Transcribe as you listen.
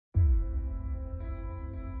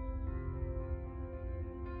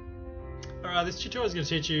This tutorial is going to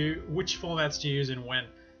teach you which formats to use and when.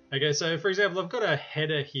 Okay, so for example, I've got a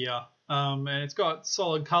header here, and it's got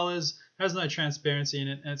solid colors, has no transparency in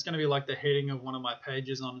it, and it's going to be like the heading of one of my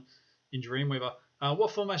pages in Dreamweaver.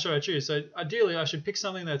 What format should I choose? So ideally, I should pick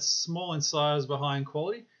something that's small in size but high in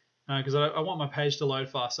quality, because I want my page to load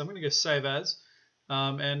fast. So I'm going to go Save As,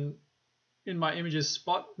 and in my images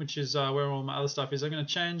spot, which is where all my other stuff is, I'm going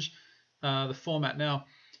to change the format now.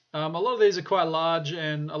 A lot of these are quite large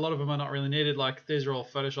and a lot of them are not really needed. Like these are all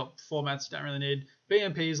Photoshop formats you don't really need.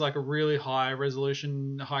 BMP is like a really high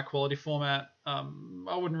resolution, high quality format. I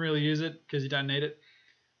wouldn't really use it because you don't need it.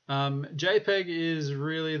 JPEG is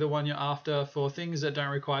really the one you're after for things that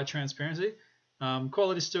don't require transparency.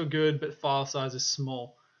 Quality is still good, but file size is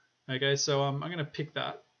small. Okay, so I'm going to pick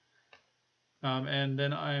that. And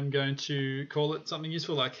then I'm going to call it something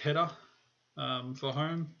useful like header for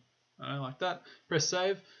home. I don't like that. Press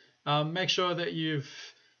save. Make sure that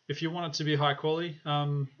if you want it to be high quality,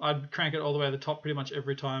 I'd crank it all the way to the top pretty much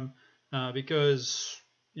every time because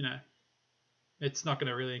it's not going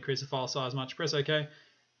to really increase the file size much. Press OK.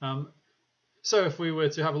 So if we were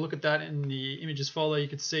to have a look at that in the images folder, you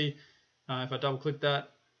could see if I double click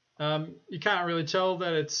that, you can't really tell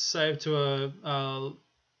that it's saved to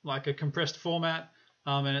like a compressed format,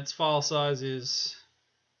 and its file size is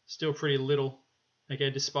still pretty little. Okay,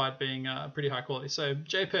 despite being pretty high quality. So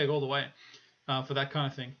JPEG all the way for that kind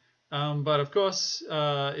of thing. But of course,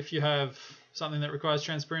 if you have something that requires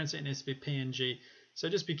transparency, it needs to be PNG. So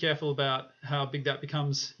just be careful about how big that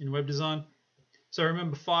becomes in web design. So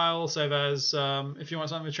remember File, Save As. If you want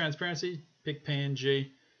something with transparency, pick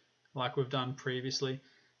PNG like we've done previously.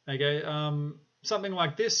 Okay, something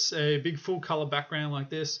like this, a big full color background like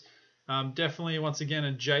this, definitely once again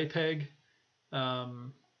a JPEG.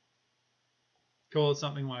 Call it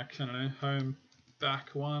something like, I don't know, home back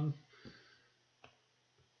one.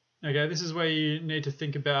 Okay, this is where you need to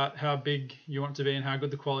think about how big you want it to be and how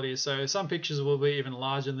good the quality is. So some pictures will be even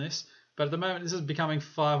larger than this, but at the moment this is becoming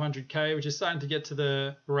 500K, which is starting to get to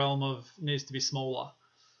the realm of needs to be smaller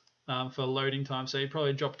for loading time. So you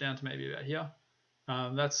probably drop down to maybe about here.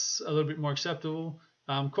 That's a little bit more acceptable.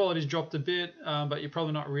 Quality's dropped a bit, but you're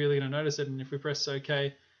probably not really going to notice it. And if we press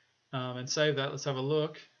OK and save that, let's have a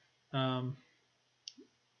look.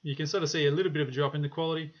 You can sort of see a little bit of a drop in the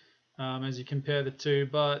quality as you compare the two,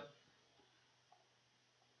 but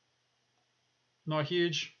not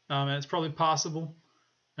huge, and it's probably passable.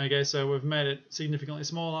 Okay, so we've made it significantly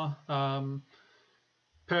smaller.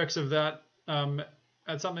 Perks of that,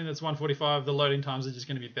 at something that's 145, the loading times are just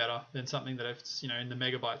going to be better than something that it's in the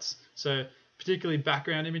megabytes. So particularly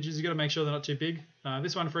background images, you've got to make sure they're not too big.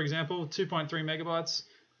 This one, for example, 2.3 megabytes.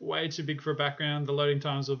 Way too big for a background. The loading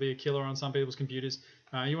times will be a killer on some people's computers.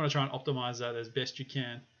 You want to try and optimize that as best you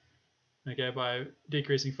can, okay, by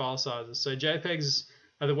decreasing file sizes. So JPEGs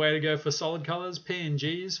are the way to go for solid colors,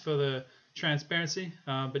 PNGs for the transparency,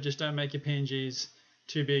 but just don't make your PNGs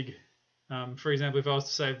too big. For example, if I was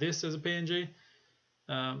to save this as a PNG,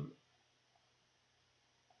 I'll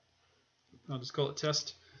just call it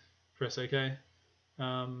test, press OK,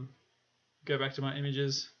 go back to my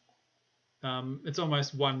images. It's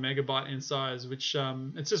almost 1 megabyte in size, which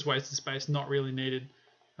it's just wasted space, not really needed,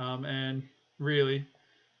 and really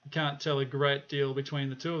you can't tell a great deal between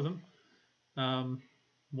the two of them.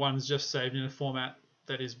 One's just saved in a format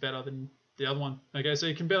that is better than the other one. Okay, so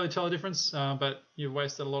you can barely tell a difference, but you've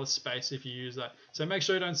wasted a lot of space if you use that. So make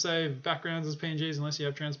sure you don't save backgrounds as PNGs unless you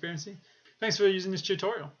have transparency. Thanks for using this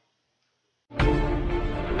tutorial.